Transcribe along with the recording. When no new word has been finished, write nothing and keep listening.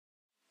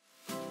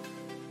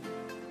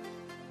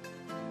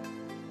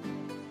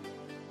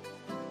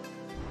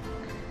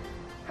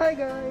Hi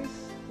guys!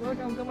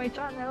 Welcome to my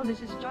channel.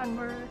 This is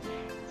Janmer.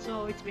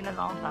 So it's been a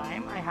long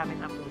time. I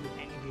haven't uploaded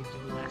any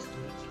video last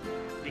week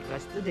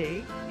because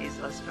today is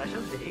a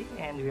special day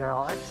and we are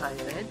all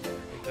excited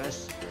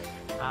because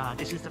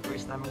this is the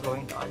first time we're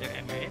going to other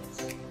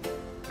Emirates.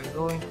 We're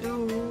going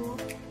to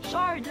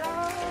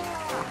Sharjah!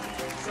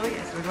 So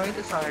yes, we're going to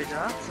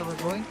Sharjah. So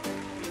we're going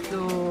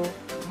to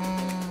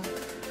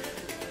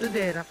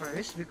Dera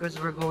first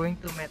because we're going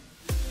to meet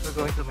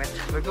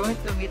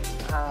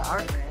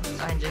our friends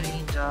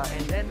Angelina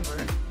and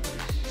Denver,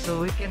 so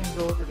we can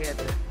go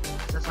together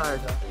sa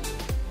Sharjah.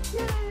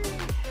 Yay!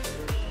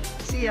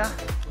 See ya!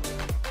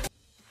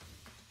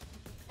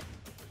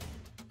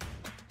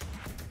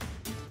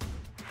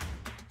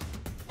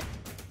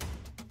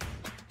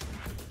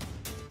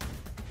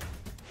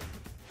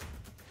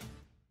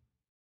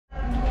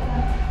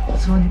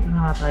 So dito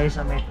na tayo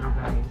sa metro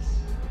guys.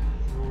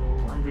 So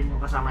andun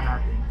yung kasama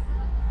natin.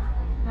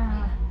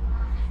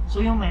 So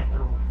yung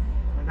metro,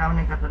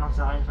 nagkama nagkatanong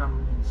sa akin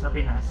sa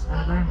Pinas,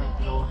 ano daw yung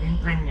metro? Yung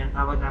train yan,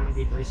 tawag namin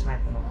dito is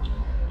metro.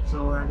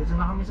 So nandito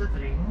na kami sa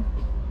train,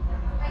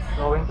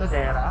 going to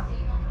Dera.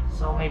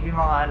 So maybe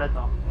mga ano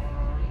to,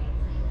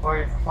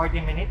 for 40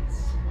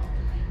 minutes.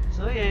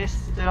 So yes,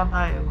 dito lang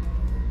tayo.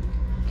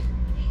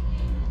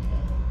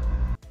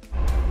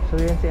 So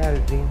yun si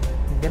Alvin,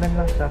 ganun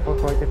lang siya for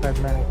 45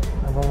 minutes,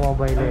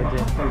 nag-Mobile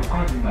Legends.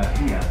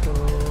 So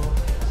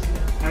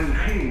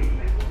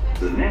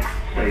the next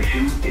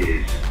station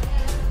is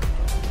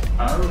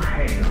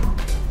Al-Hail.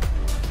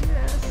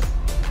 Yes.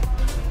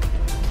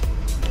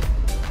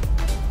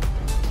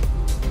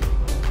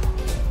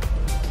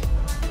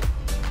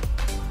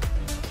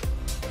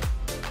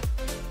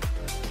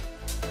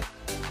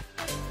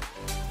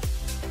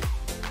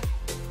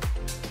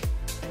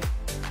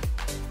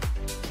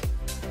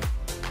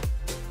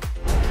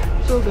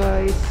 So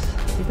guys,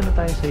 dito na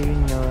tayo sa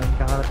Union.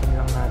 Kakarating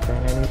lang natin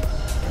and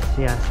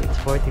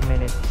it's 40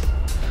 minutes.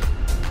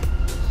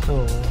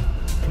 So,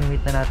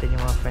 meet na natin yung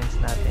mga friends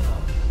natin.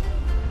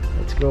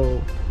 Let's go!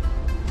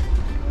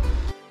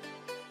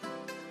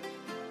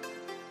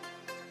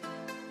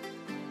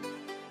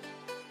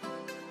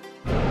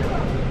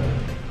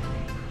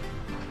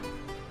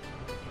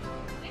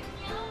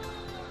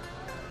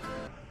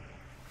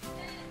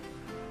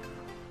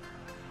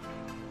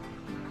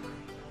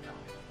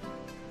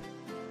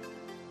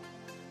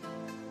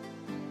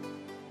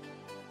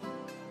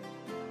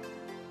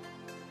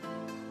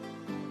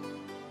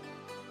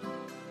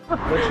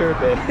 What's your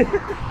bed?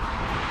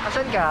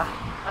 Asan ka?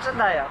 Asan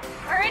tayo?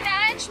 We're in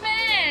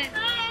Ajman!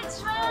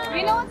 Ajman!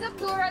 We know what's the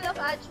plural of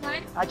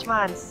Ajman?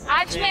 Ajmans!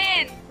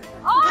 Ajman!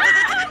 Oh!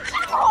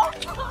 So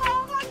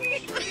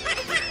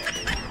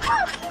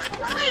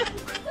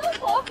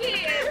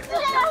coffee!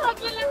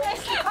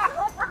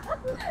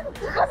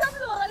 What's the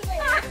plural ba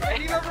yan?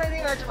 Hindi ba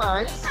pwedeng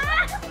Ajmans?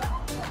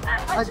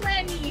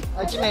 Ajmani!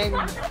 Ajmen!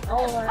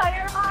 Oo nga.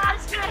 Fire mga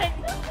Ajman!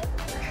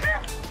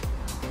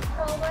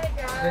 Oh my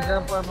God! Ganda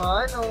ang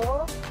formahan,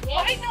 oh!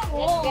 Ay, na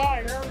mo!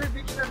 Grabe,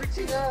 beach na beach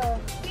sila!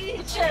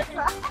 Beaches!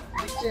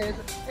 Beaches!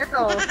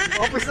 Ito,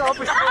 office na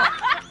office mo!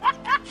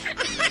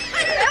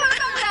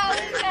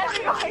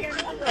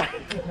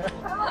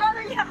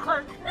 Magkano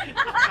yakon?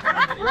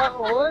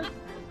 Yakon?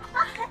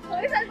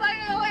 Uy, saan ba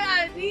yung kay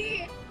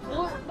Adi?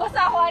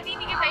 Basta ako, Adi,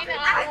 hindi kita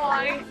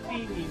inaamoy.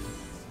 Finis.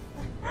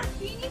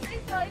 Finis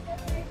is sorry.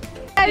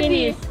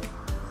 Finis.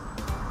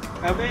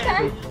 Kabe,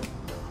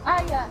 Ah,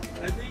 yeah.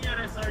 andun yung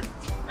resort.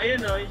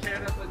 Ayun o, yung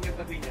Sheraton yung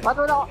tabi niya. Ba't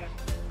wala ko?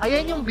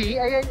 Ayan yung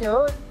B, ayan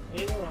yun!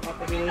 Ayun o,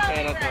 katabi ng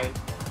Sheraton.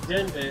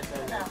 Diyan, be.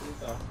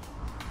 Dito.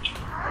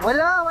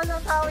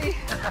 Walang tao eh!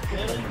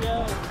 Meron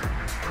dyan.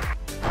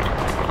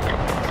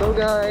 So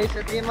guys,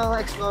 ito yung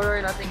mga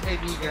explorer nating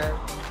kaibigan.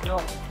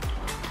 Yung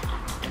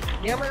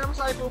hindi naman naman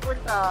sa akin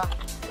pupunta.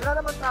 Wala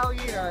naman tao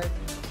yan.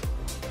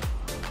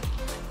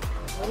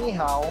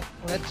 Anyhow,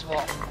 let's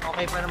walk.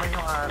 Okay pa naman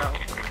yung araw.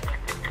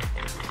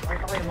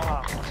 Pakita ko yung mga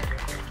ako.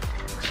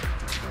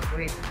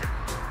 Wait.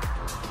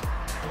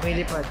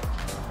 Lumilipad.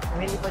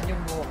 Lumilipad yung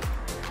buhok.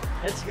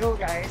 Let's go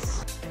guys!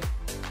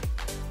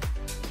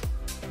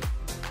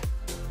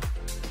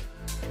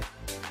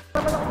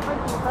 Naman ako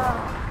makikita.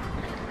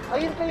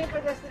 Ayun pa yung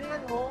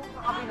pedestrian mo, sa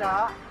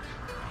kabila.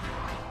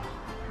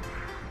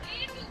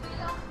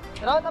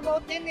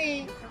 Roundabout din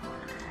eh.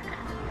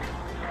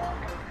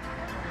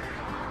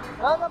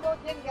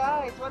 Roundabout yan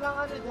guys, walang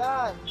ano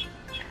dyan.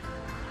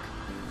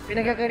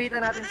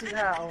 Pinagagalitan natin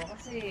sila, oh,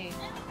 kasi...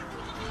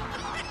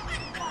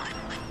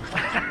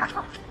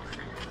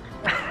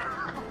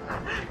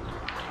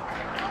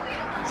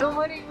 So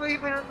maling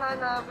way pinuntahan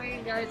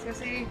namin guys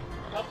kasi...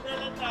 Up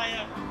na lang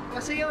tayo.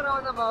 Kasi yung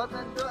roundabout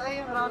nandun,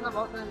 ay yung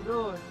roundabout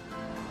nandun.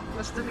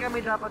 Tapos dun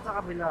kami dapat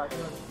sa kabila,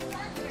 dun.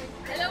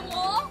 Alam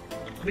mo?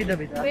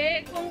 Bida-bida.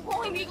 Be, kung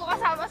hindi ko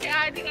kasama si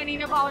Adi,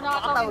 kanina pa ako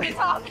nakatawid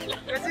sa akin.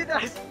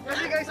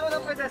 Kasi guys,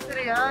 walang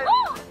pedestrian.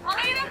 Oh! Ang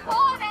hirap ko!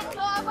 Ng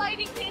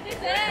law-abiding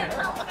citizen!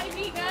 Mga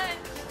kaibigan!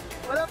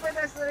 Walang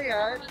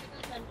pedestrian.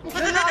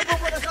 Doon na kayo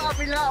pupunta sa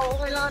kabila, oh.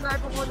 Kailangan na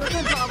kayo pupunta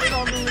dun sa kabila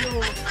ang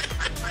nulo.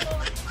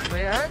 Ba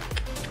yan?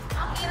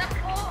 Ang hirap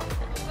ko!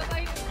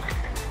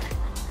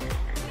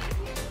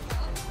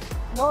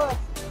 No.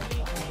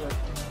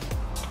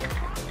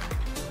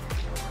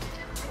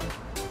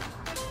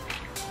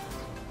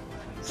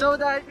 So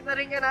dahil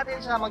pinaringan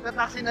natin siya,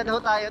 magta-taxi na daw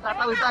tayo,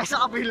 tatawid tayo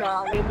sa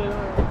kabila.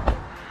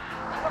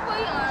 Ano ba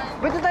yan?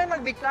 Pwede tayo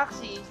mag-big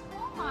taxi.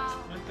 Oo nga.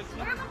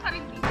 Wala kang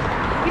karindi.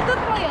 Bitot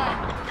mo yan.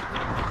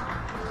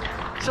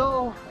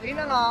 So,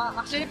 ayun na nga.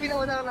 Actually,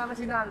 pinauna namin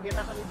si Nangge.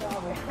 Tatawid na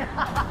kami.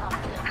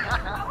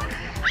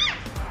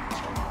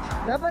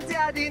 Dapat si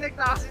Adi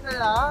nag-taxi na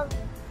lang.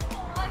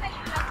 Oo,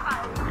 naiilang pa.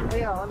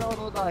 Kaya,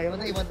 ano tayo?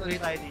 Naiwan tuloy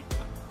tayo dito.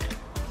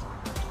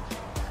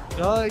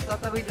 Guys,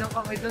 tatawid lang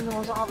kami dun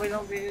sa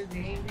kabilang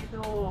building.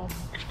 Dito.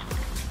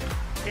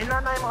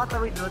 Kailangan tayo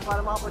makatawid doon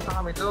para makapunta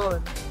kami doon.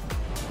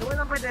 Doon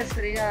ang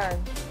pedestrian.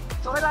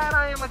 So, kailangan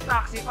namin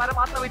mag-taxi para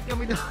makatawid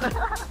kami doon.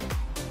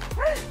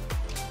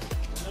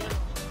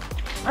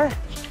 Ay!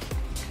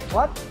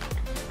 What?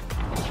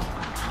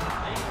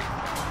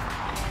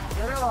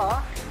 Gano'n ba?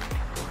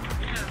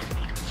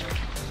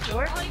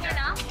 Sure? Okay ka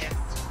na? Yes.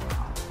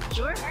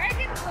 Sure? Alright,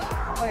 let's go.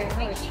 Okay,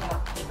 nice.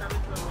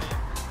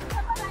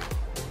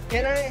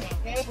 Can I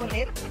put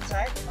it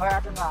inside? Or at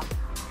the back?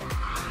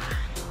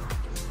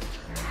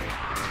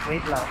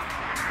 Wait lang.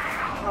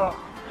 Oh.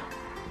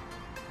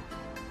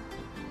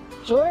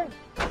 Sure?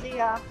 See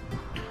ya.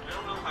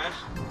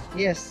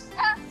 Yes.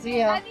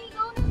 See ya. Adi,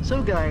 go.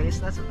 So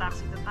guys, nasa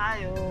taxi na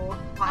tayo.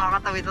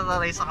 Makakatawid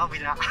na tayo sa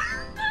kabila.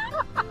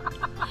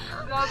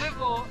 Grabe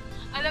po.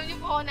 Alam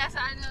niyo po kung nasa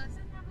ano.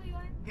 Saan na ba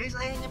yun? Guys,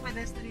 ayan yung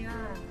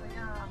pedestrian.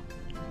 Ayan.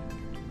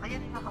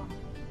 Ayan yung ako.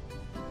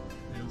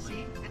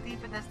 See? Ito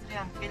yung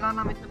pedestrian.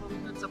 Kailangan namin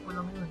tumawid doon sa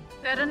pulang yun.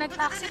 Pero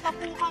nag-taxi pa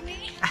po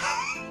kami.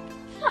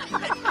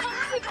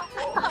 Nag-taxi pa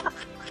po kami.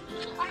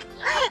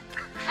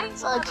 Ay,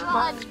 Sa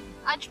Ajman.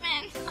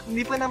 Ajman.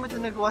 Hindi pa namin ito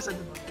nagawa sa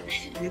Dubai.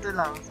 Dito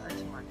lang, sa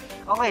Ajman.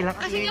 Okay lang.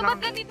 Kasi ngayon nga lang. ba't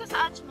ganito sa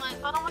Ajman?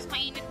 Parang mas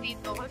mainit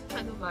dito kasi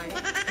sa Dubai.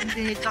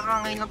 Hindi, tsaka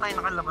ngayon lang tayo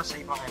nakalabas sa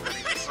ibang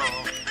Emirates. So,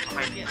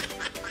 okay din.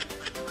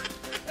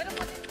 Pero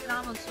kung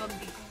kailangan mag-swab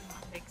dito,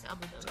 like sa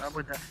Abu Dhabi. Sa Abu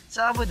Dhabi.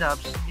 Sa Abu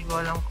Dhabi, hindi ko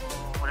alam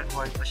kung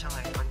required pa siya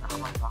ngayon pag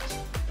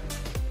nakamag-vaccine.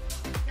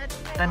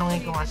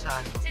 Tanungin ko nga sa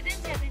ano. Kasi din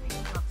siya din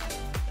yung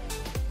vaccine.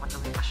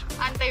 Matawid pa siya.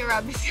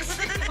 Anti-rabies.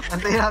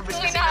 Anti-rabies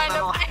Kung kasi hinahanap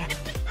naturo kay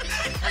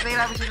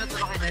Anti-rabies yung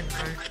naturo kay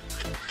Denver.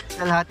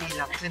 Kalahati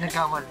lang kasi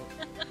nagkamali.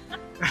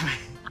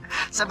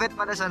 Sa bet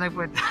pala siya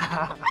nagpunta.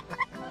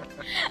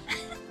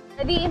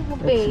 Adi, mo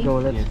pay.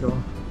 Let's go.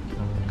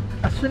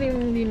 Actually,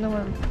 hindi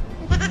naman.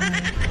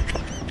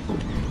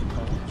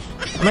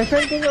 My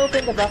friend, can you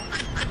open the back?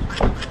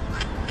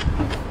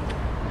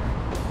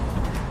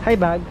 Hi,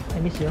 bag. I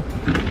miss you.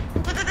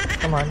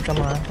 Come on, come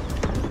on.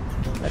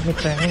 Let me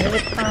turn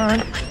it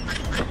on.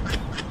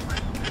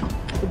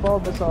 Si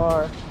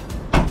Bulbasaur.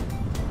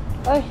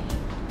 Ay!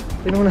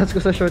 Pinunas ko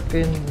sa short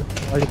ko yung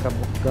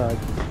alikabok. God.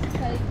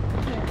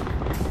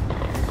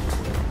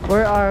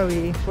 Where are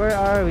we? Where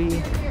are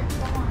we?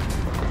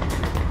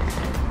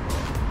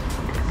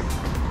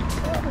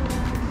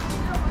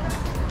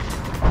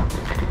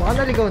 Baka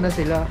naligaw na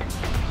sila.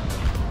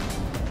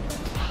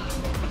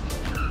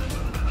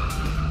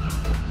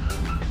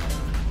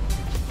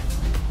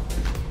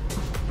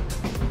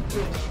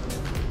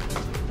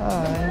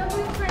 Hi. Ano po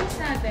yung friends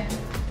natin?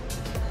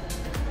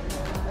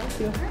 Thank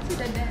you.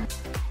 Sila din.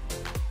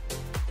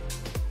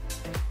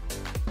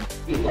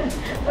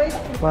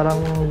 Parang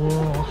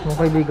yung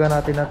kaibigan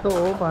natin na to,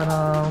 oh,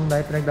 parang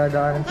dahil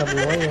pinagdadaanan sa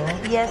buhay, oh.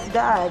 Yes,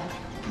 God.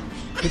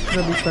 It's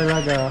na big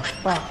talaga.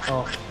 Pak,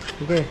 oh.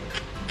 Sige.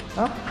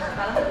 Ha?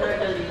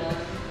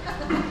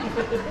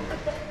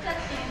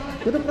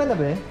 Gutom ka na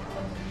ba eh?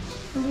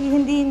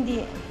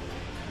 Hindi.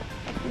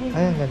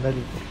 Ay, ang ganda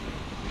dito.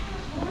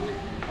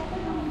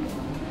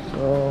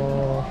 So,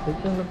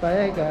 dito na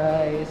tayo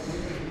guys.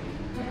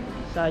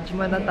 Sa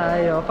Ajman na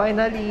tayo.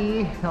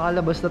 Finally,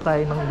 nakalabas na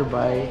tayo ng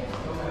Dubai.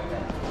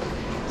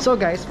 So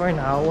guys, for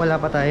now,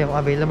 wala pa tayong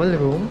available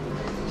room.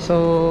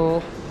 So,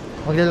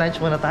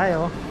 magla-lunch muna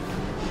tayo.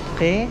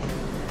 Okay?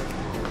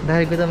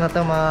 Dahil gutom na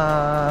ito mga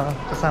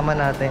kasama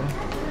natin.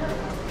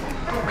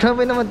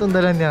 Grabe naman itong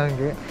dala niya.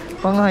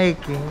 Pang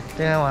hiking.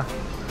 Tingnan mo.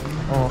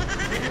 Oh.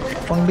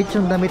 Pang beach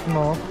yung damit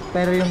mo,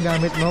 pero yung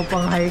gamit mo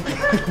pang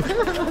hiking.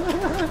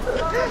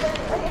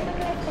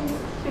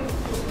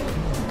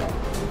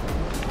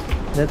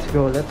 Let's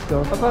go, let's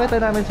go. Papakita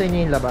namin sa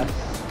inyo yung labas.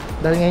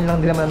 Dahil ngayon lang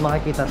din naman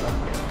makikita to.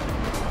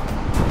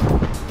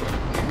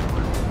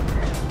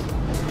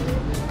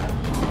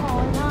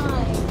 Oh,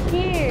 nice.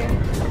 Here.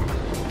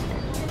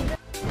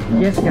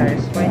 Yes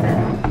guys,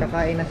 finally.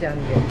 Kakain na si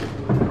Angel.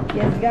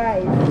 Yes,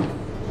 guys.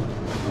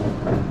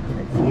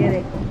 Let's get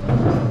it.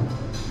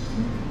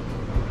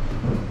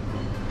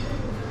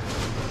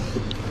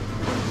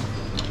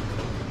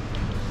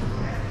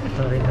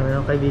 Sorry naman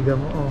ang kaibigan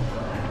mo, oh.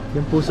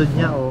 Yung pusod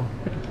niya, oh.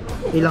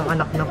 Ilang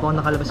anak na po ang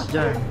nakalabas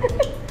dyan.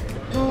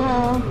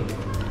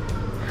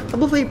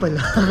 Buffet pala.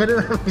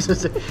 Ganun ang puso.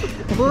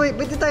 Buffet,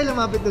 pwede tayo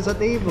lumapit doon sa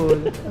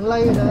table. Ang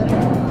layo na.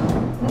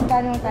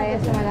 Tanong tayo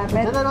sa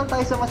malapit. Doon na lang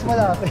tayo sa mas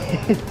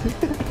malapit.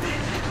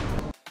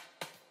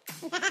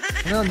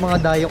 Ano, mga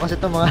dayo kasi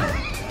ito mga...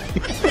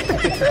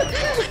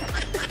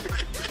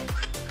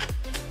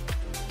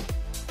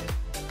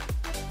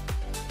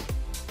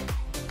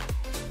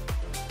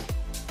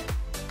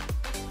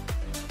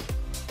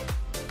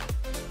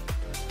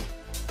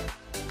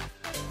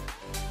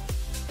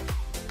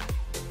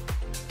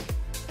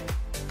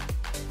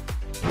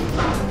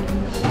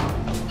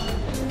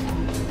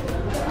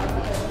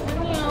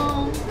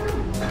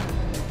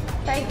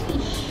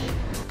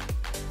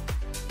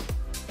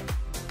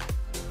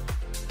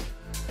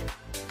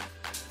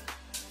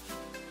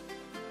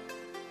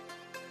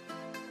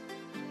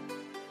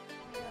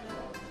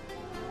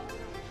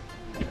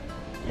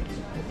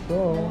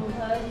 go.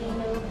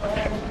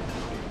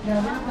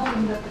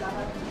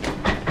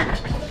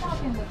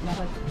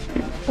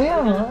 Kaya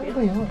nga, ito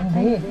yun.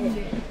 Hindi.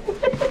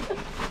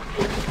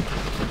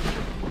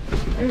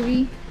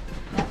 Urwi.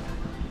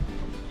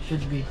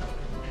 Should be.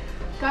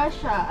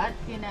 Kasha at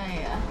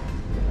kinaya.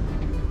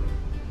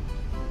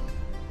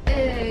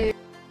 Eh.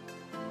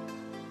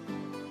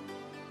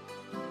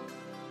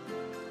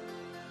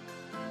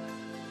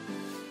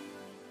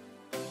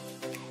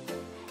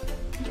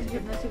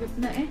 Sigap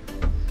na eh.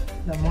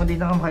 Alam mo, hindi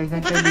na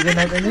kamakaigan kaibigan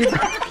natin dito.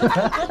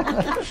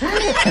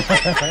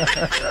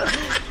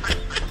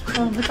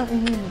 Ah, ba't ang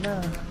ingin na?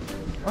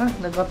 Ah,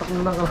 nagbatak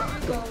na lang ako.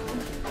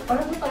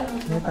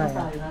 Hindi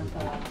tayo.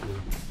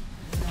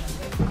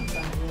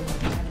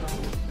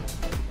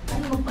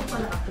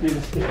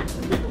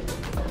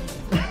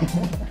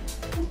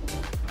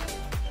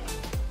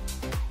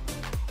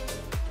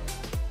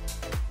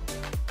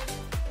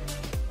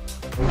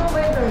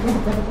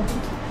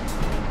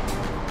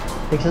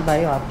 Fix na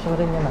tayo ha, push mo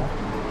rin yan ha.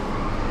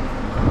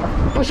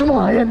 Push mo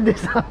nga yan, di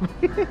sabi.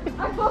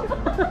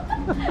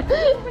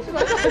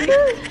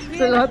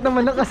 Sa lahat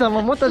naman ng kasama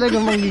mo,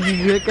 talagang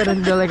manggigigil ka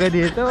rin talaga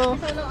dito.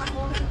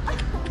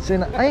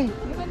 Ay!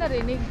 Hindi ko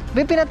narinig.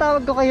 May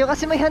pinatawag ko kayo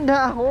kasi may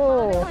handa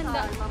ako.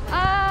 Handa.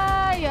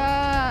 Ah,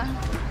 yeah.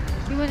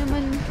 Di mo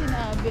naman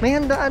sinabi. May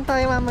handaan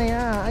tayo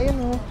mamaya.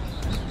 Ayun o.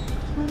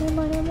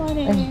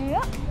 Mane.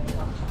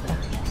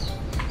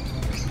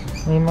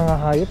 May mga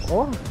hayop.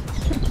 Oh.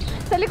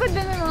 Sa likod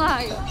doon may mga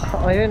hayop.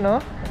 Ayun o.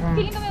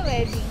 Feeling ko may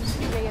wedding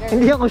later.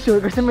 Hindi ako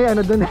sure kasi may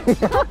ano doon.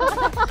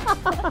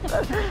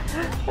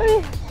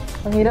 Ay,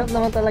 ang hirap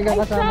naman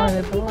talaga kasama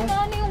nito. Hindi ko na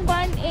ano yung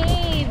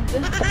band-aid.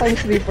 Saka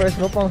yung slippers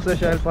mo, pang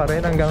social pa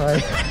rin hanggang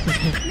ngayon.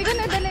 Hindi ko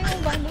nadala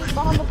yung band-aid.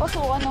 Baka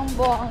mapasukan ng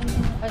buwang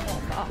ano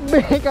pa.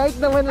 Kahit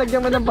naman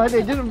lagyan mo ng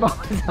bandage yun,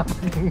 baka kasama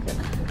din ka.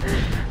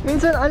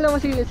 Minsan, alam mo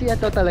si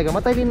Ato talaga,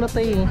 matalino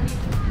tayo eh.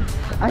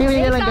 Ayaw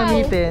niya lang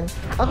gamitin.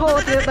 Ako,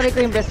 tinatalik ko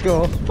yung best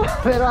ko.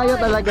 Pero ayaw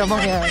talaga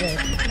mangyari.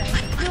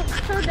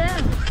 Show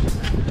them.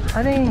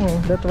 Ano yun?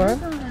 That one?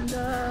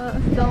 The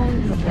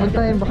sound. Huwag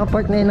tayo, baka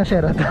part na yun ng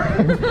Sheraton.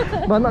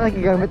 Baka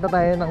nakikigamit na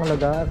tayo ng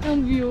lugar.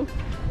 Ang view.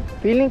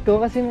 Feeling ko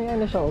kasi may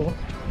ano siya oh.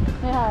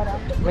 May harap.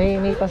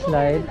 May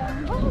pa-slide.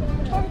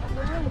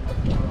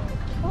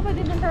 Oh,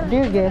 pwede din tayo.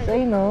 Dear guest,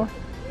 I know.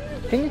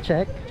 Can you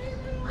check?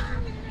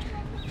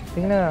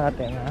 Tingnan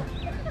natin ha.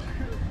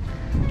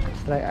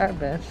 Let's try our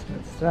best.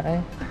 Let's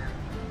try.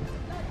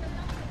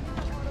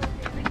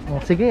 Oh,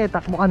 sige,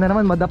 takbo ka na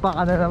naman. Madapa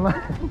ka na naman.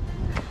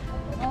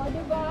 Oh,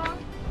 diba?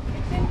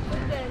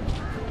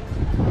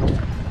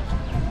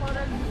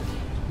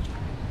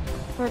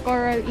 For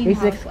coral in-house.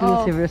 It's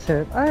exclusive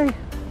reserve. Ay!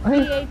 Ay!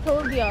 I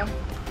told ya.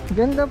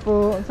 Ganda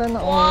po. Sana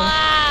all.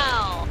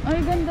 Ay,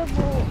 ganda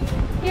po.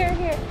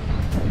 Here.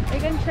 I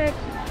can check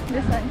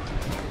this one.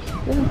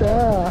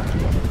 Ganda.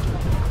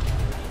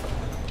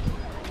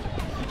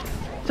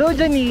 So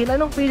Janine,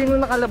 anong feeling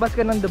nung nakalabas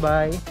ka ng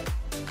Dubai?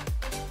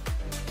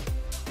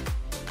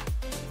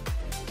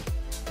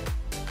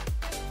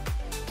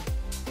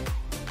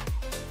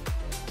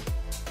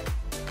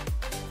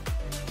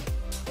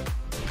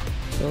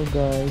 So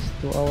guys,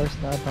 2 hours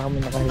na ata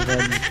kami nakahiga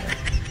dito.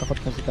 Takot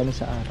kasi kami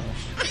sa araw.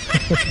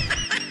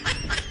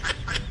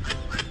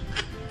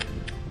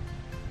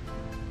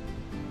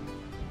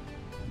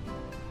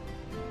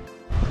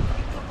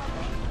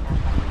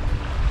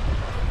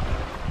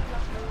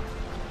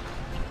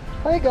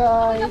 Hi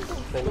guys!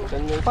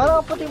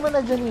 Parang puti mo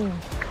na dyan eh.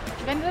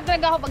 Ganda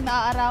talaga ako pag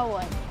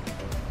naaarawan.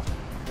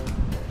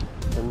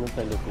 Saan mo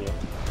sa look niya?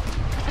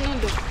 Anong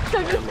look?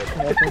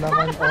 Ito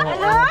naman oh.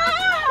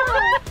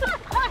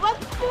 Wag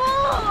po!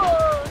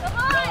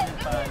 Naman!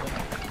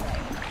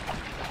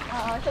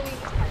 Oo, sabi.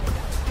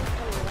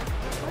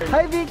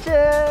 Hi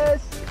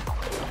bitches!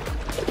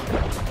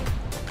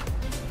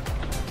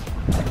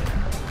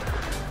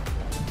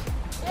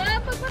 Yeah,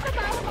 pag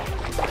mataba ako.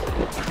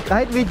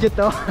 Kahit video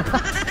to.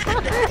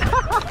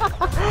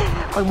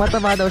 Pag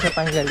mataba daw siya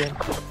tanggalin.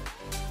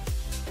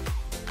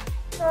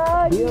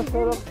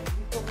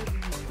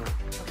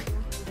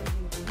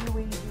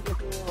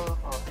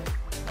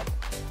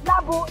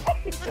 Labo!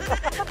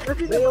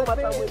 Kasi yung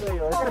mata mo na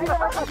yun. Kasi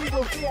naman kasi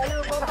Goofy,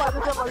 alam mo paano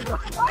siya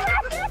mag-shot?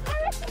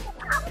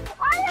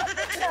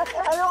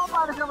 Alam mo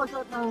paano siya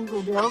mag-shot ng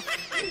Google?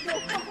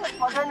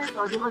 Pag ganito,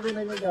 di ba siya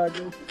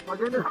nagagagawin? Pag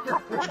ganito siya.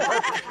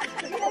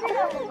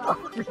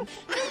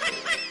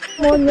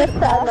 Monyet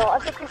sa ano?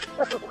 At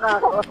Sa mukha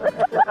ko.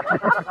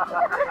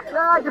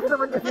 Nakagos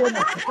naman kasi yun.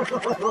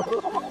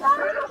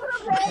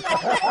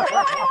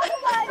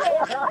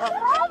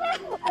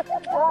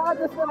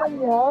 Nakagos naman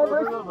yan.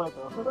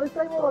 First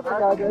time mo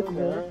magagagos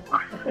mo.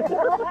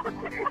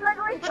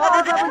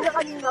 Tapos sabi niya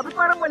kanina, ba't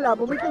parang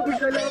malabo? May tubig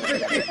na lang.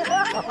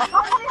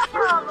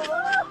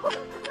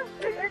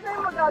 First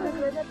time magagos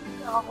mo.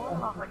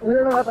 Ano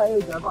na nga tayo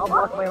dyan? Baka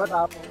bukas may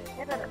matapos.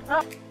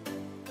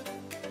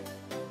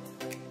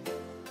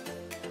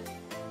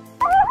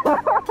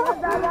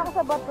 nadala ako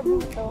sa bato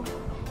dito.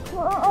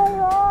 Oo,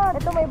 yun.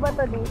 Ito may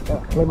bato dito.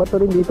 May bato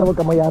rin dito, huwag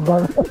ka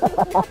mayabang.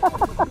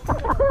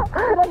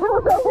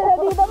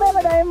 Dito may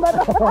madaming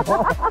bato.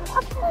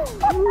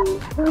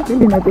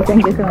 Hindi natin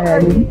siyang kasi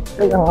ngayon.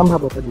 Ay, ang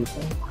amhaba pa dito.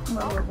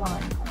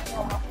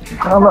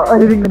 Ay,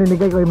 hindi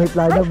naninigay ko yung may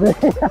plano ba.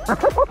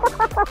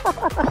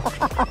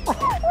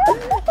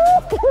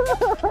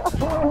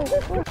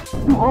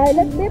 Ay,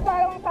 let's be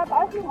parang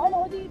tataas yung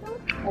ano dito.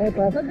 Ay,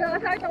 pa.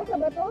 Nag-asart ako sa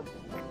bato.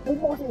 Huwag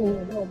mo kasi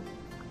ngayon.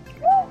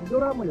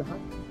 Dura mo lahat.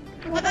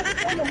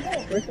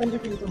 First time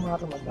kasi ito mga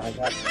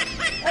tumagdagat.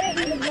 Ay,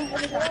 hilig lang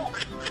kami sa...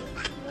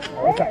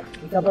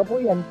 Isa pa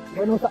po yan.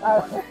 Buno sa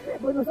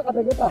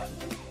kadagat ah.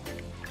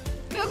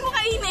 Huwag mo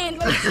kainin.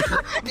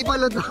 Di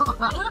pala to.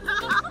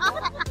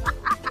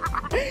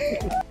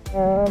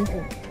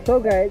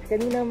 So guys,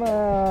 kanina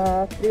mga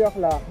 3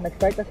 o'clock,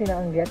 nag-start kasi na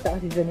ang guest at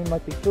si Janine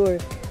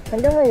mag-picture.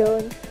 Hanggang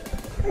ngayon,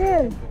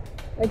 ayan,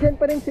 dyan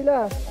pa rin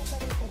sila.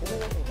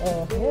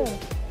 Ayan.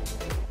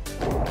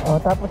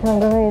 Tapos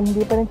hanggang ngayon,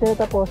 hindi pa rin sila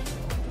tapos.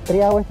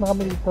 3 hours na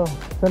kami dito.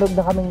 Sunog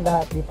na kaming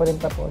lahat, di pa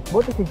rin tapos.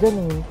 Buti si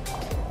Janine,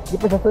 di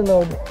pa siya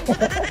sunog.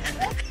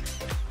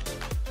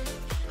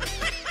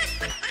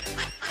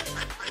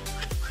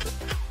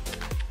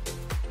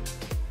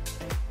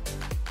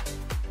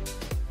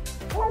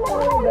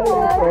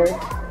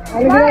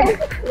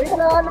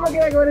 Ano ba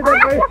ginagawa ni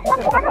Dapper?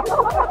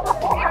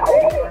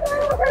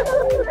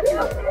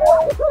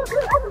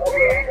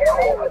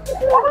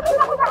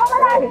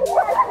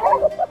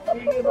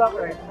 Sige ba,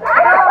 Kurt?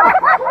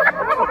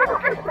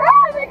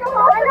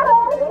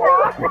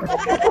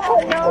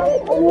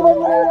 Iwan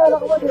mo na yung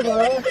anak mo, diba?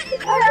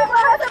 Ay,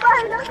 mga sa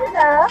bahay lang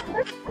sila.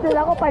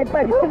 Sila ko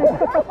 5-5.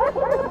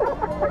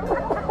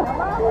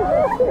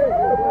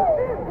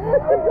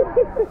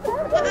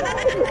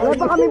 Wala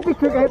pa kaming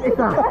picture kahit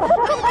isa.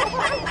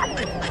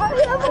 Ang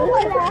hirap mo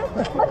wala.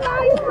 Mas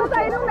maayos pa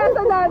tayo nung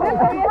nasa dagat.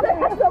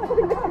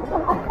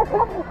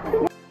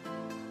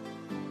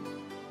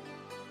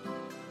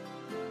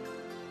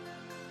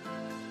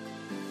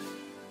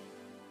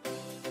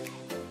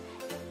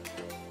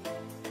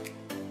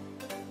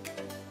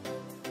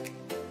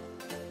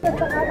 Kaya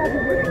sa nasa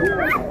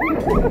pula.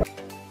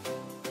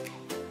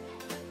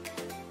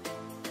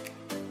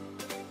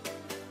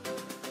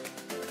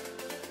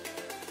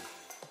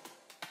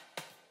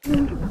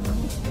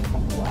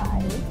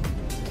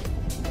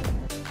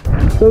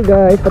 So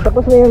guys,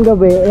 patapos na yung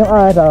gabi, yung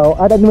araw,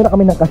 atad muna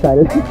kami ng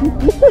kasal. Hindi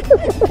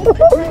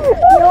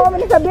ko kami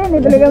nasabihin.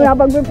 Hindi talaga kami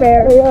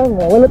nakapag-prepare. Kaya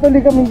nga, wala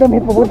tuloy kaming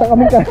damit, pupunta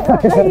kaming kasal.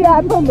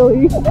 Kaya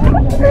tuloy.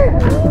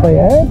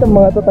 Kaya, itong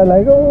mga to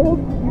talaga.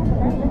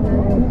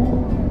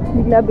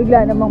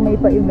 Bigla-bigla namang may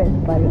pa-event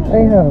pala.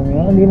 Ay nga,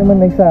 hindi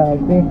naman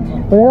nagsabi.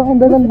 Wala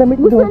akong dalang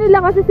damit Gusto doon. nila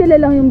kasi sila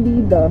lang yung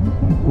bida.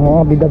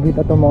 Mga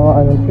bida-bida to mga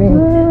ano.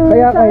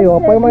 Kaya kayo,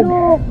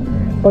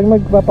 pag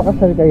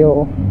magpapakasal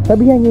kayo,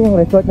 sabihan niyo yung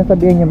resort na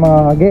sabihan niyo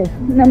mga guests.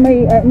 Na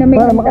may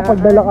Para handa.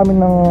 makapagdala kami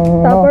ng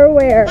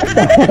Tupperware.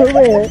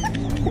 Tupperware.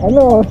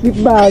 Ano, seat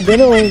bag,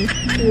 gano'n.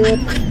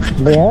 Cute.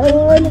 Ba yan?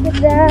 Oh, look at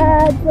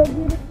that. So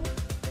beautiful.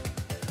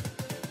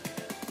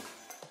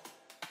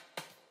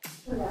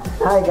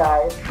 Hi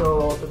guys,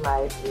 so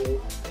tonight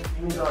is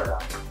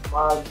Minora.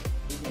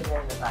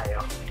 Mag-dinner na tayo.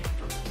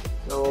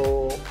 So,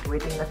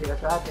 waiting na sila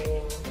sa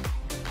atin.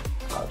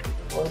 Outfit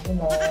for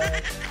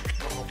tonight.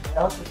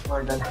 Outfit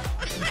for the night.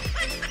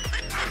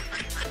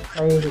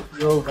 Ay, let's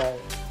go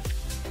guys.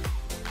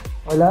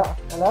 Wala?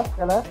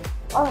 Kalas?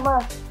 Ah,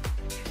 mas!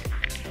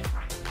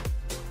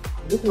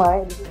 This is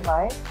mine. This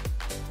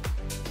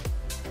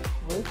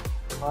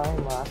my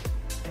mask.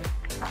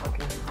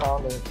 Okay,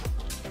 found it.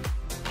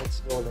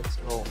 Let's go to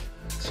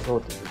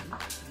the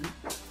beach.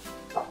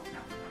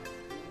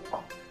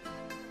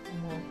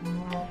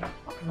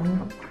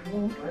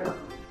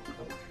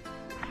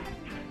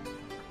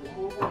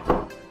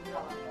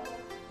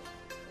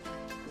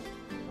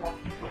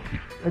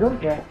 I don't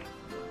care.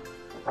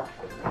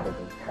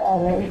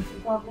 Alright.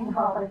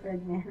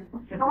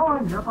 Ito ko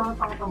hindi. Parang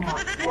takot mo.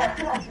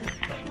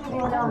 Hindi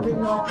mo lang din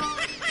mo.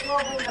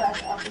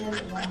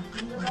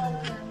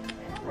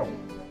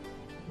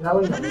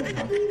 Lawin lang.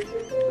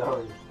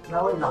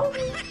 Lawin lang.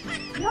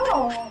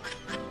 No.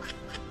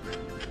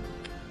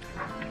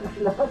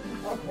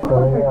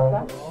 Sorry,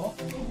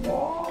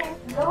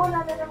 No, wala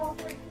na namang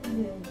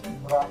president.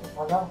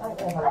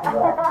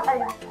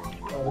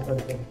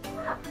 Sorry.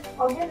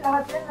 Huwag yun,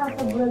 lahat yan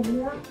nasa vlog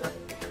niya.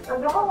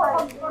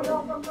 Pag-awal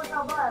mo na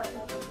ba?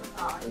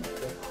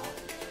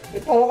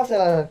 Paano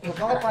kasalanan?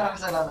 Bakit parang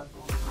kasalanan?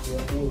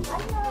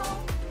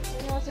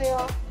 Ano sa'yo?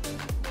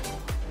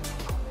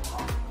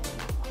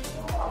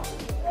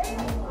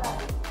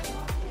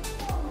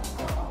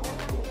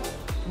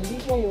 Hindi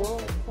siya yun.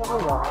 Sa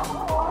kaya?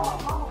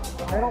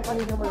 Meron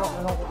kanina mo lang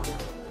ano.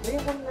 May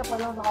kanina pa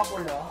lang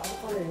nakapula. Ano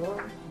pala yun?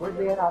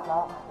 Birthday yan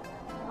ata.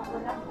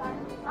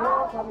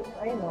 Sabi ko,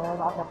 ayun o,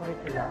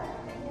 nakaseparate sila.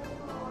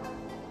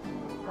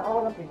 Saka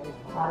walang Pinoy.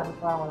 Parang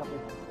walang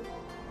Pinoy.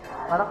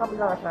 Parang kami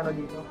lang asyano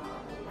dito.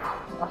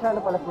 Asyano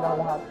pala silang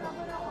lahat.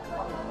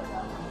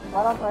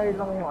 Parang tayo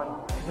lang yung ano,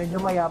 medyo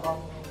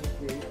mayabang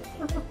place.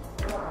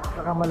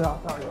 Saka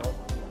malakas ako yun.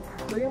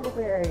 So yung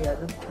buffet area,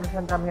 doon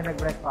saan kami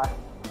nag-breakfast.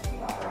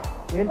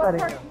 Yun pa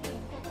rin yun.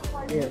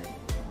 Yes.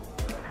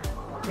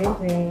 Same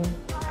thing.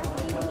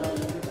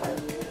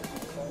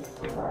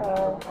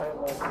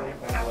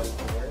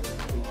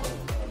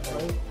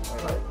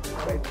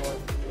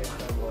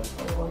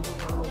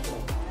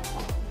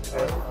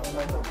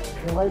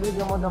 Yung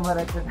kaibigan mo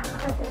dumaretso na.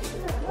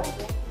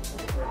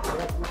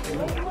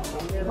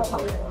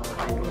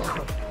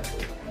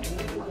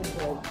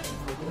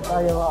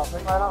 Kaya ba?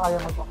 Parang kaya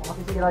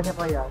masisira niya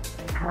pa yan.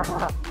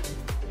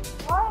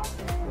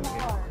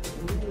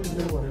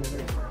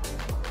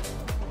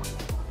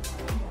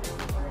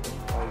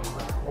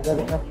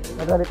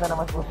 Nagalit na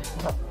naman po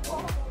siya.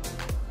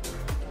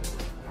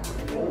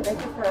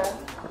 Thank you, sir.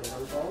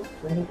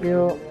 Thank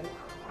you.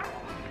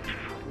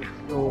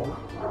 So,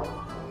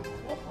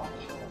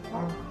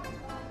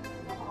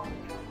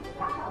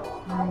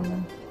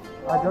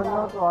 I don't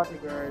know to ate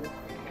girl.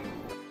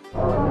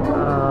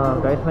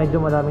 Guys,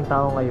 medyo madaming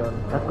tao ngayon.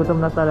 At gutom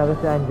na talaga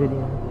si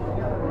Angeline.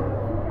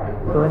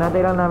 So,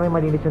 hinantay lang namin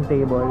malinis yung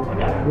table.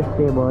 This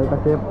table.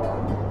 Kasi,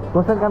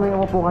 kung saan kami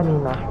umupo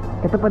kanina,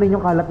 ito pa rin yung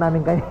kalat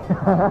namin kanina.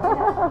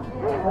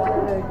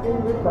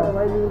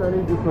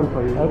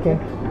 Okay.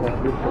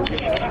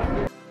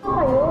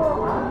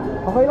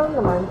 Okay lang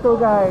naman. So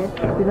guys,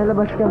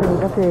 pinalabas kami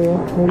kasi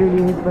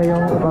nililinis pa yung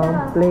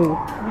ibang place.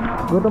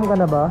 Gutom ka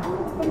na ba?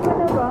 Gutom ka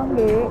na ba?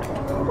 Hindi.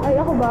 Ay,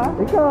 ako ba?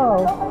 Ikaw!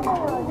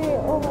 Hindi,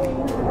 okay.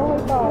 Okay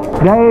pa.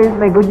 Guys,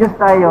 may good news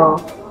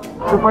tayo.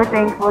 Super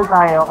thankful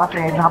tayo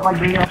kasi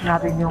nakapag-day off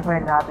natin yung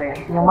friend natin.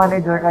 Yung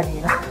manager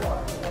kanina.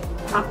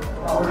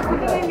 Hindi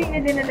ko hindi na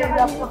dinala yung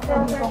laptop na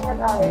dito ko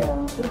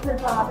tayo.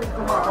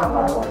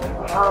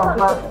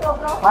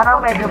 Parang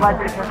medyo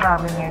budget na sa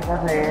amin ngayon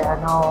kasi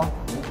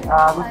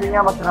gusto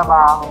niya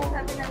magtrabaho.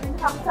 Sabi namin,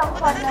 haksang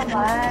pa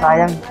naman.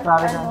 Sayang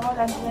sabi na.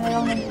 Lunch na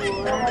lang ng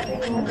buwan.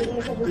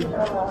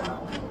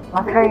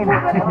 Kasi kayo na.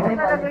 Kasi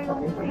talaga yung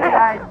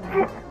yan.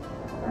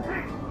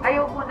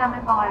 Ayaw po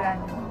namin pangalan.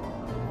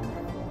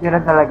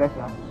 Yun talaga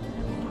siya.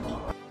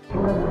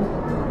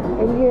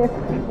 And yes,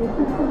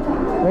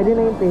 ready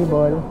na yung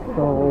table.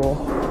 So,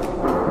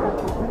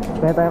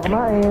 pwede tayo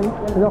kumain.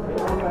 Look.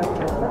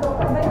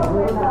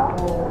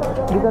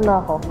 Dito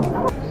na ako.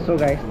 So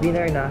guys,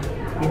 dinner na.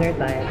 Dinner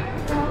time.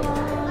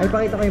 Ay,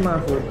 pakita ko yung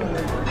mga food.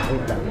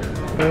 Wait lang.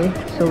 Okay,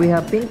 so we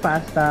have pink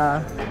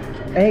pasta,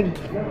 egg,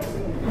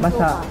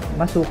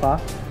 masuka.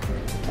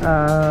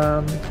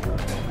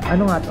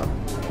 Ano nga to?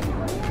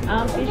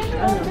 Fish,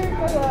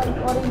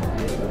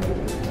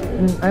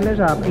 Ano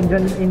siya?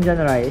 Indian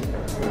rice.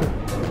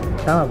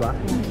 Tama ba?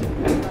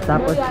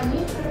 Tapos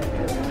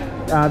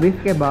beef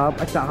kebab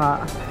at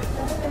saka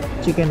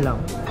chicken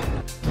lang.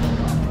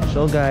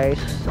 So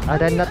guys,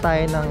 attend na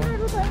tayo ng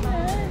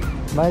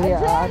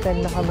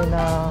attend na kami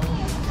ng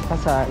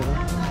kasal.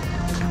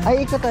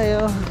 Ay, ikot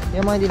tayo.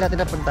 Yung mga hindi natin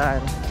napuntahan.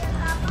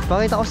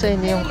 Pakita ko sa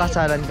inyo yung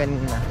kasalan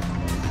kanina.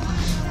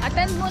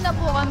 Attend muna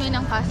po kami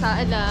ng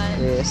kasalan.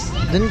 Yes.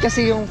 Doon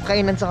kasi yung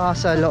kainan sa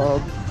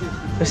loob.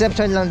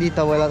 Reception lang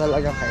dito, wala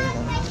talagang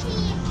kainan.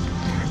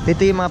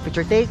 Dito yung mga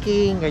picture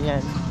taking, ganyan.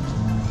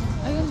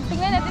 Ayun,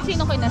 tingnan natin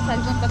sino kinasal,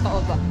 kung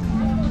totoo ba.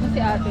 Kung si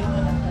ate yung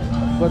kinasal.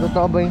 Kung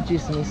totoo ba yung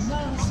chismis?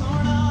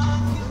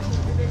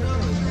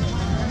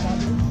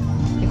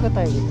 Ikot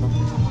tayo dito.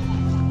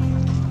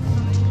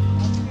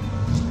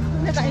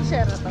 Huwag na tayo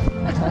share ito.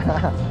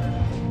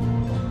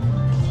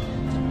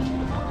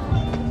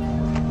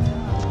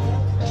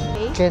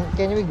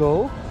 Can we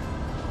go?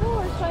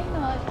 Sure, why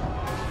not?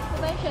 Huwag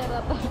tayo share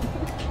ito.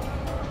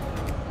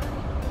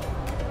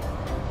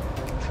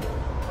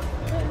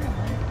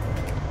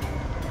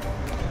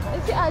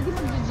 Si Adi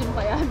mag-gym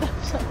pa yata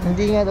siya.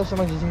 Hindi nga daw siya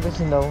mag-gym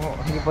kasi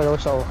hindi pa daw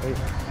siya okay.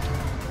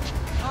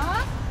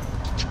 Ha?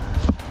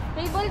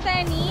 Table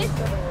tennis?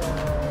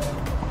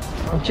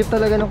 Ang cheap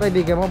talaga ng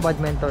kaibigan mo,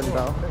 badminton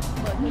daw.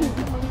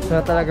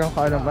 Wala talagang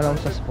kaalam-alam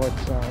sa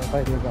sports ng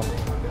kaibigan mo.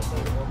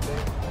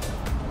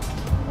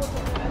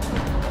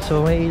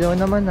 So may ilaw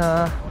naman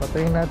ha.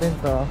 Patayin natin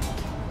to.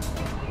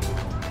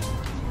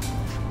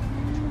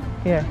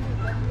 Here.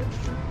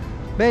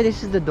 Be,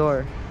 this is the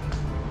door.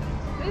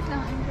 Wait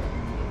lang.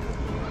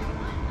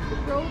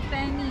 Pro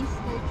tennis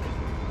coach.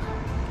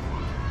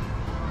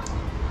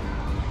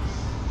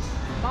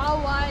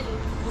 Bawal.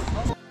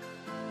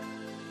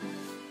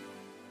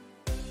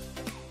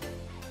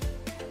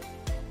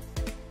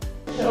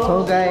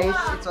 So guys,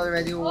 it's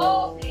already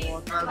 12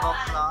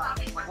 o'clock.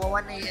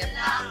 Magwa 1 AM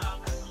na.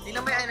 Hindi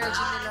na may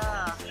energy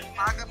nila.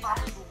 Maaga pa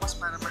kami bukas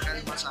para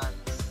mag-almusal.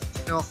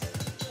 Look.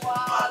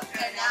 Huwag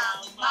ka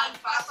nang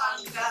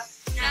magpapanggap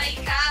na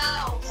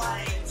ikaw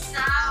ay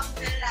isang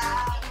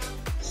dalang.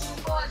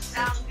 Bukod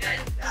ang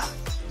ganda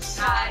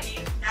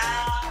kahit na.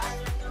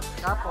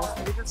 Tapos,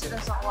 andito sila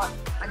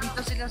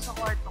sa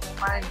kwarto kung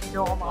paano hindi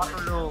ako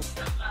makatulog.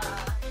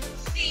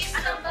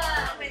 Ano ba?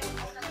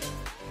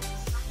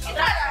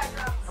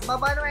 Ang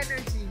baba ng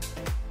energy.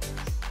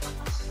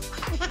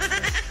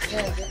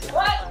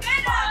 Huwag ka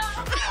nang!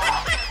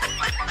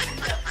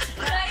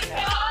 Na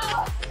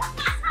ikaw!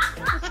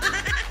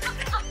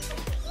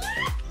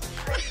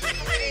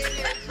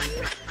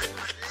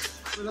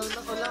 Kulang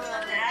na kulang.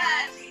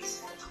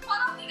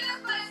 Parang hindi ka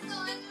nagpalit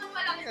ng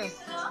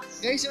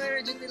Guys, yung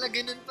energy nila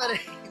ganun pa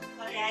rin.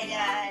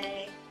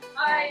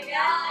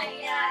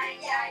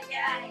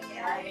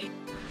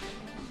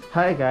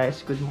 Hi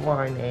guys, good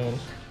morning.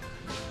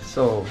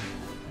 So,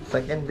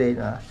 second day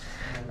na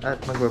at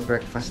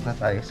magbe-breakfast na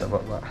tayo sa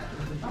baba.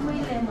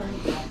 May lemon.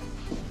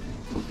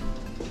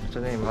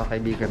 Ito na yung mga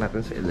kaibigan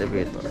natin sa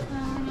elevator.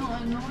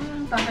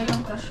 Yung tatay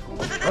ng crush ko.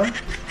 Oh?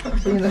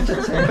 Sino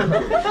nag-chat sa'yo?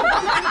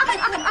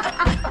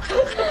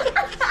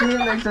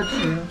 Sino nag-chat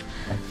sa'yo?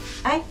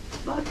 Ay,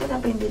 bakit ka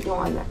napindit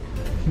yung ala?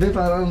 Hindi,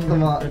 parang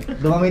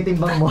dumami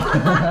timbang mo.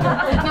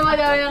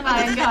 Namadami ng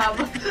kain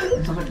kahapon.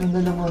 Ang sakit ng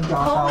dalawang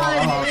kakatawa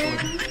kahapon.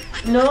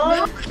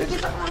 No!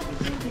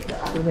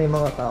 Ito na yung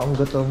mga taong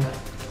gutom.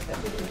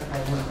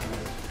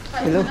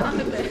 Hello?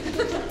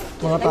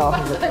 Mga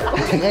taong gutom.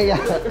 Kaya,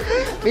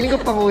 feeling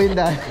ko panguhin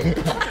dahil.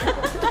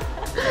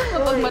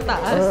 Kapag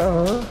mataas.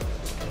 Oo.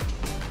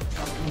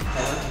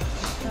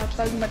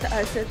 Kapag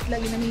mataas at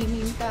lagi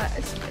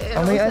namimintaas.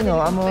 Amoy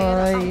ano,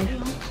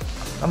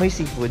 amoy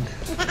seafood.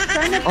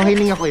 O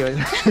hiling ako yun.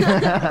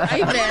 Ay,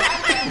 bet.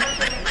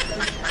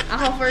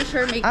 Ako for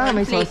sure may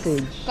May cornflakes.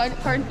 sausage.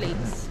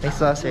 Cornflakes. May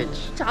sausage.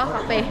 Tsaka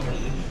kape.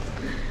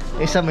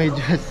 Isa may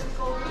juice.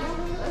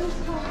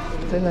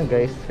 Ito na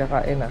guys,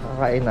 kakain na.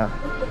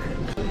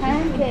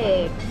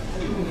 Pancakes.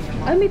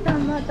 Ay, may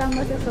tama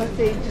sa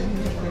sausage.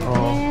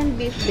 Oo. And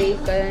beef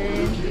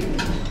bacon.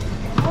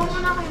 Huwag mo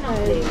na kayo ng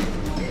plate.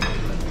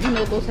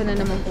 Inutusan na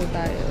naman po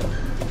tayo.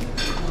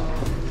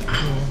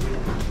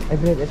 Ay,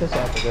 bread. Ito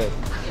sa ate, bread.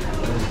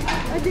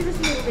 Oh, this is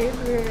my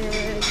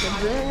favorite. The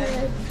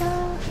bread.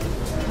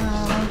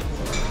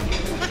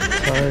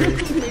 Sorry.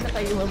 Hindi na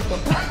kayo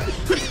magpapa.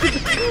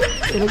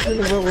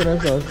 Sinagsunog ako ng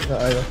sauce na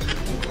ano.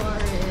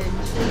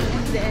 Orange.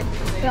 And then,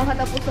 yung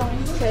katapusang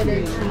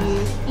cheddar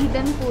cheese.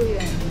 Eden po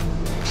yan.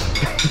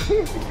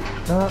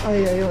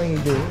 Nakakaya yung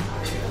ingay.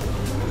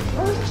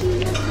 Oh,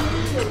 cheese.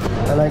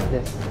 I like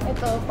this.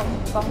 Ito,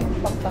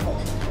 pang-taho.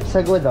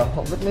 Sagod ah.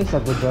 Ba't may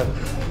sagod doon?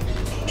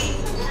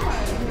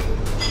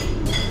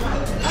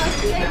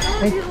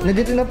 Ay,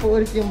 nandito na po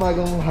ulit yung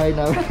bagong high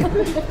namin.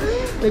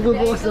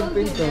 Nagbubukas ng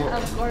pinto.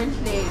 Of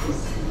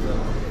cornflakes.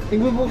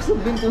 Nagbubukas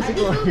ng pinto si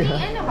Kuya.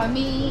 Ano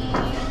kami?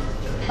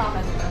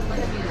 Bakit?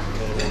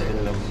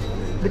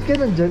 Ba't ka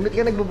nandyan? Ba't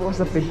ka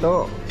nagbubukas ng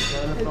pinto?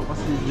 Ano pa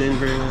kasi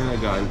Denver na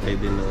nag-aantay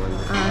din ng ano.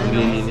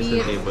 Naglilinis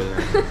ng table na.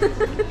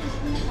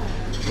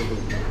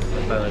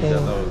 Basta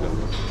nagtatawag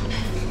ako.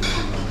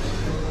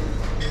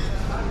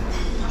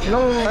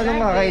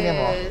 Anong makakainin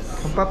mo?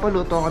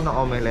 Magpapaluto ako ng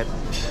omelette.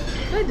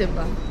 Pwede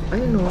ba?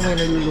 Ayun o, may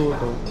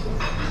nagluluto.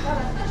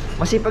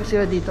 Masipag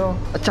sila dito.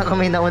 At saka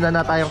may nauna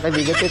na tayong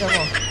kaibigan. Tignan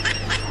mo.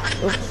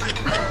 Oops.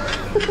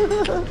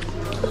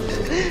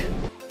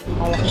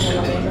 Hawak mo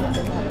lang yun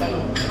natin.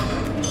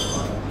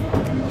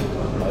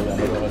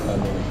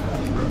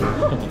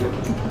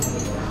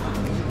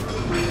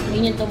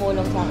 Yun yung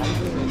tumulong sa akin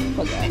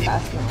pag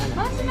taas ng ano.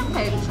 Bakit silang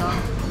kayo siya?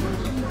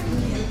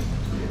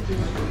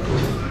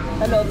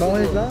 Hello, Bango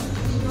nito ba?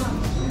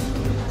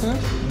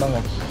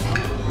 Bango.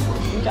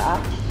 yung tsaa.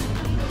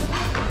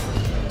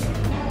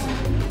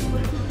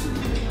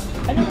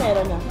 Ano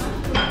meron na?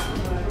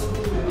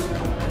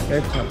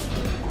 Ketchup.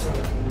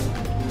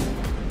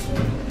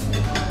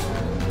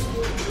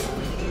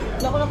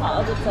 Wala ko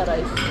nakaabot sa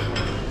rice.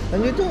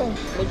 Nandito.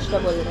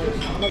 Vegetable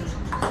rice.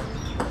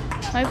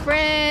 My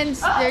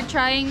friends, they're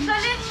trying.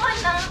 Galit mo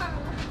na!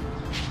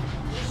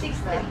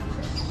 6:30.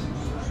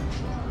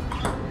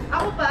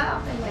 Ako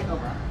pa? Okay, may ko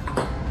ba?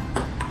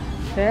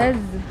 Fez.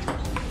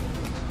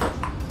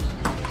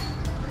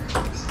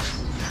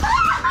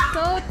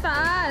 So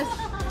taas.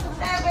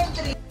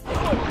 7:3.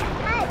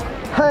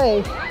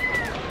 Hi!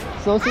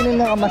 So, sino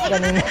nakamas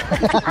kanina?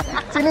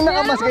 Sino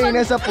nakamas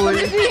kanina sa pool?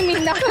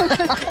 Swimming na ako.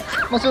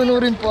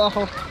 Masunurin po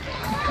ako.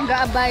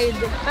 Ga-abide.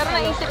 Pero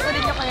naisip ko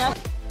rin yung kaya.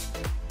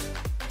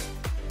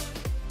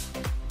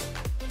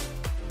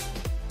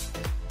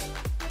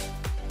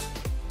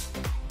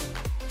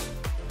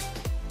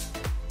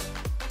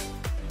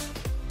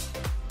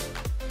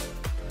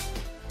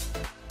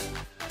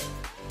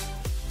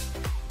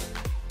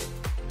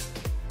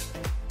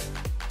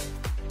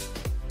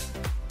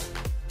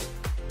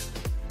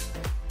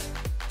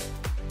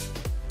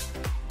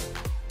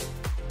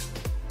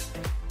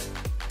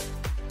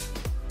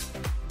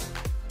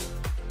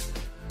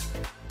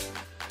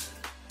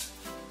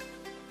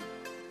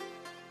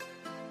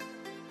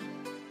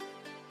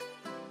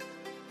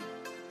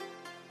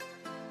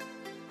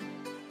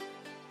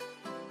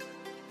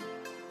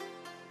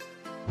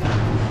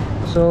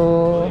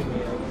 So,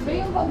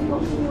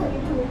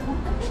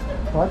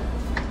 what?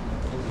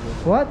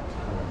 What?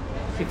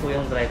 Si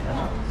Kuyang drive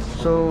na.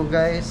 So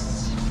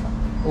guys,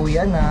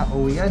 uwian na.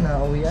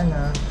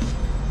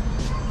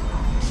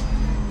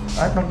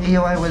 At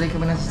maghihiwa-hiwalay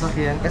kami ng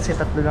sasakyan kasi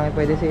tatlo lang yung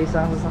pwede sa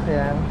isang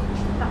sasakyan.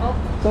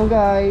 So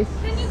guys,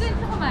 Saan yung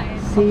ganito kumain?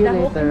 see you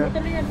later.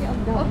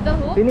 Off the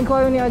hook? Piling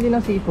ko ayaw ni Adi ng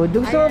seafood.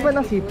 Gusto mo ba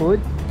ng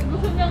seafood?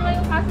 Gusto niya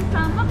ngayon kasi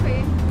samak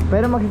eh.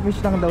 Pero mag-fish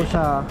lang daw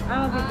siya.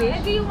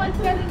 Edi yung one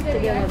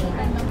karinderya.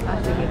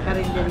 Sige,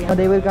 karinderya. Oh,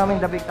 they will come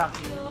in the big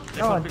taxi.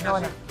 No,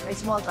 Ay,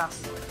 small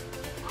taxi.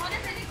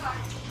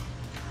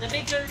 The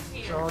big girl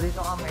here. So, dito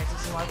kami sa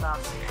small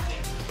taxi.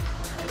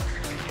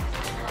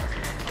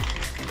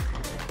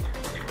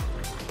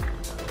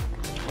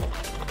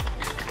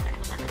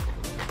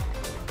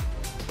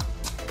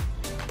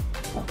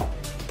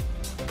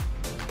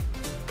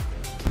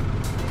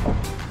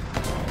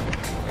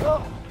 Oh!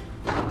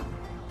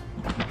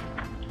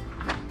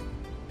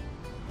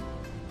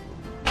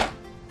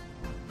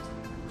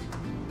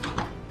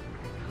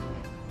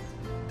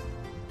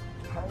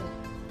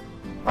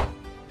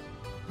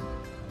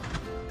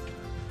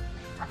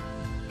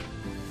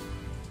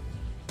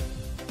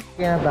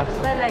 Kaya na taxi.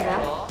 Talaga?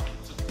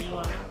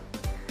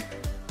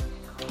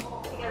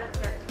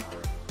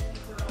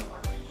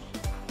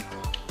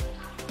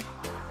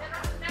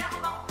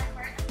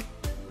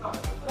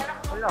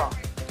 Wala.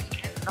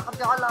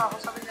 Nakapya lang ako,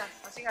 sabi niya.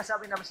 Kasi nga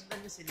sabi na masundan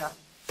niyo sila.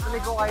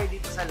 Tumigo kayo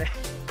dito sa left.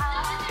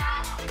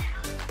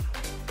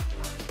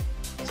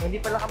 So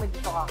hindi pala kami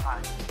dito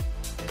kakain.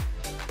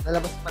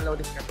 Nalabas pala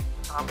ulit kami.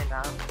 Sa kami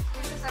na.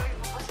 Sabi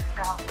mo kasi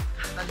na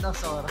Tandang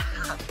Sora.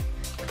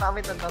 Kami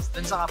tandang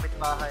dun sa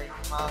kapitbahay.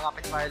 Mga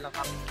kapitbahay lang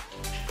kami.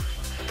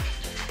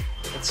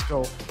 Let's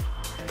go.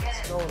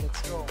 Let's go,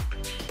 let's go.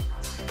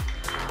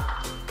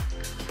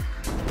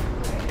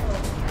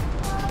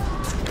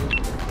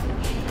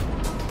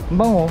 Ang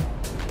bango.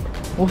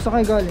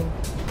 Saan kayo galing?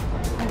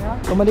 Ano?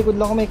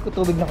 Tumalikod lang ako, may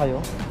tubig na kayo.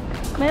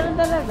 Meron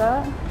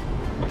talaga.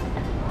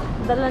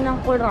 Dala ng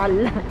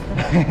koral.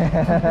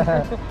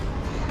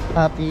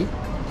 Happy?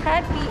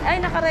 Happy. Ay,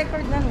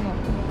 naka-record na no.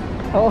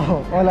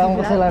 Oo, wala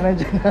akong kasalanan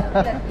dyan.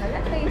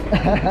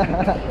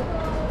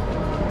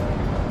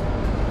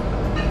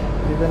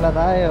 Dito na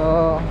tayo.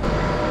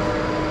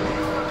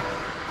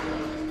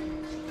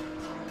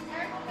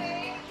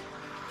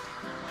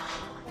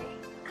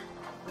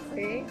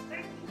 Okay.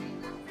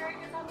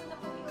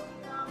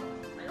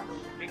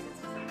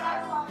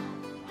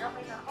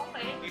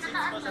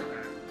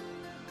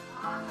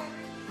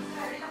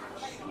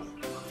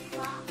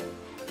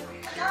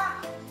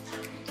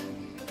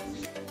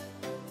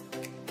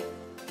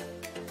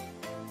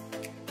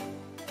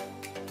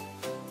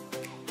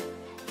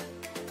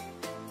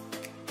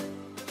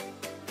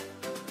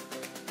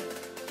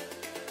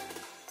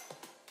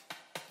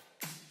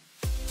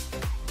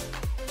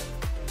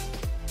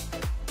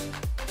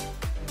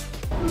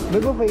 May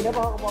buffet na,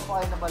 baka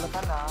kumakain na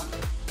balatan ha.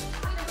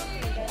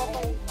 Ito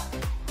mo ba?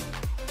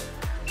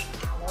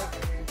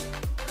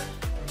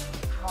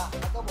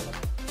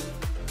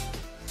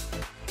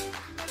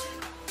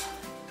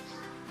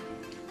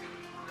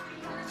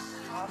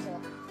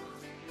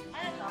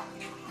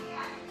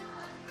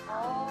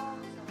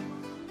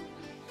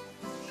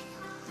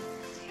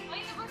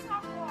 Ay,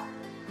 nabasa ako.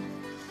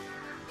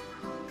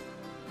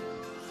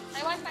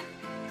 I want my...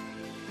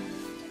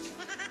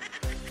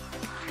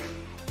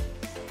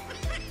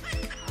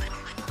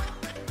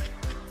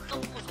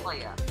 Itong puso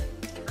kaya?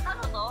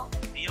 Ano to?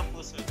 Hindi yung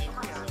puso. Hindi yung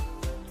puso.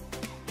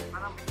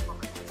 Parang may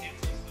Hindi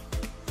yung puso.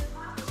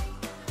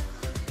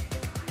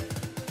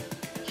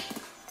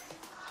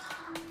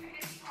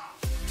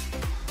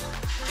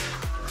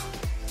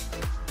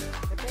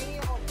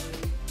 Napengi ako.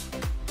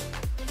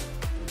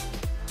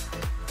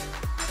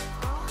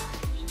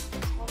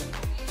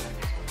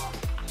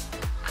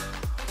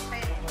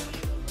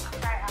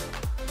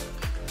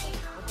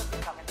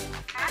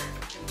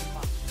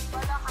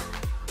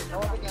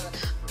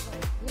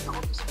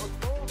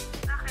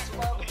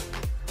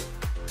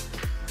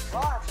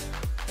 What?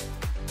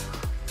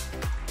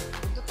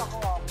 Bundot ako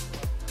ah.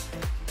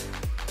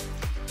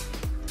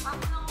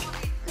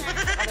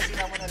 Akala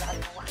sila mo na lahat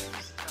ng mga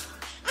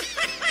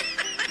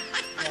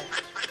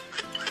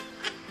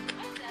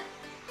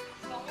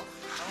Ang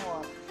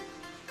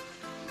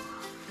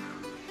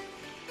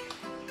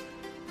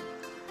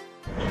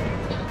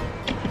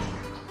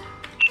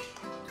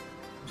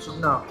busog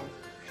na ako.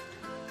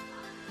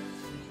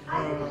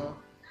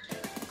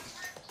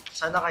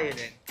 Sana kayo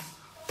din.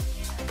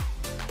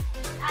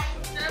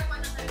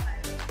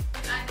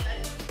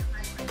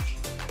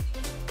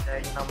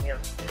 Dahil ng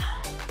milk.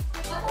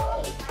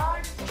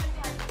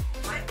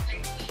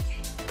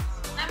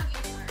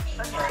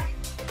 Saan yun?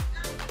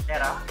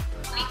 Lera?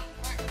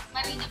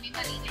 Marina, may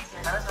marina.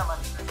 Para sa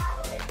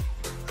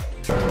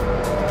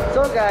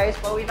So guys,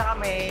 pauwi na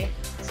kami.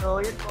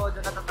 So yun po,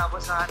 doon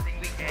natatapos ang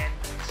ating weekend.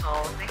 So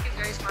thank you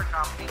guys for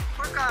coming.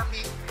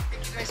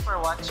 Thank you guys for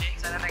watching.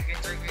 Sana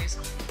nag-enjoy kayo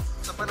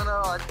sa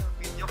panonood ng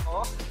video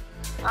ko.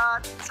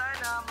 At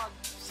sana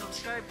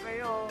mag-subscribe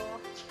kayo.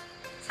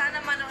 Sana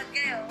manood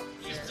kayo.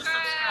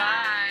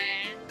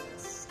 Subscribe!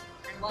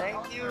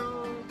 Thank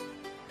you!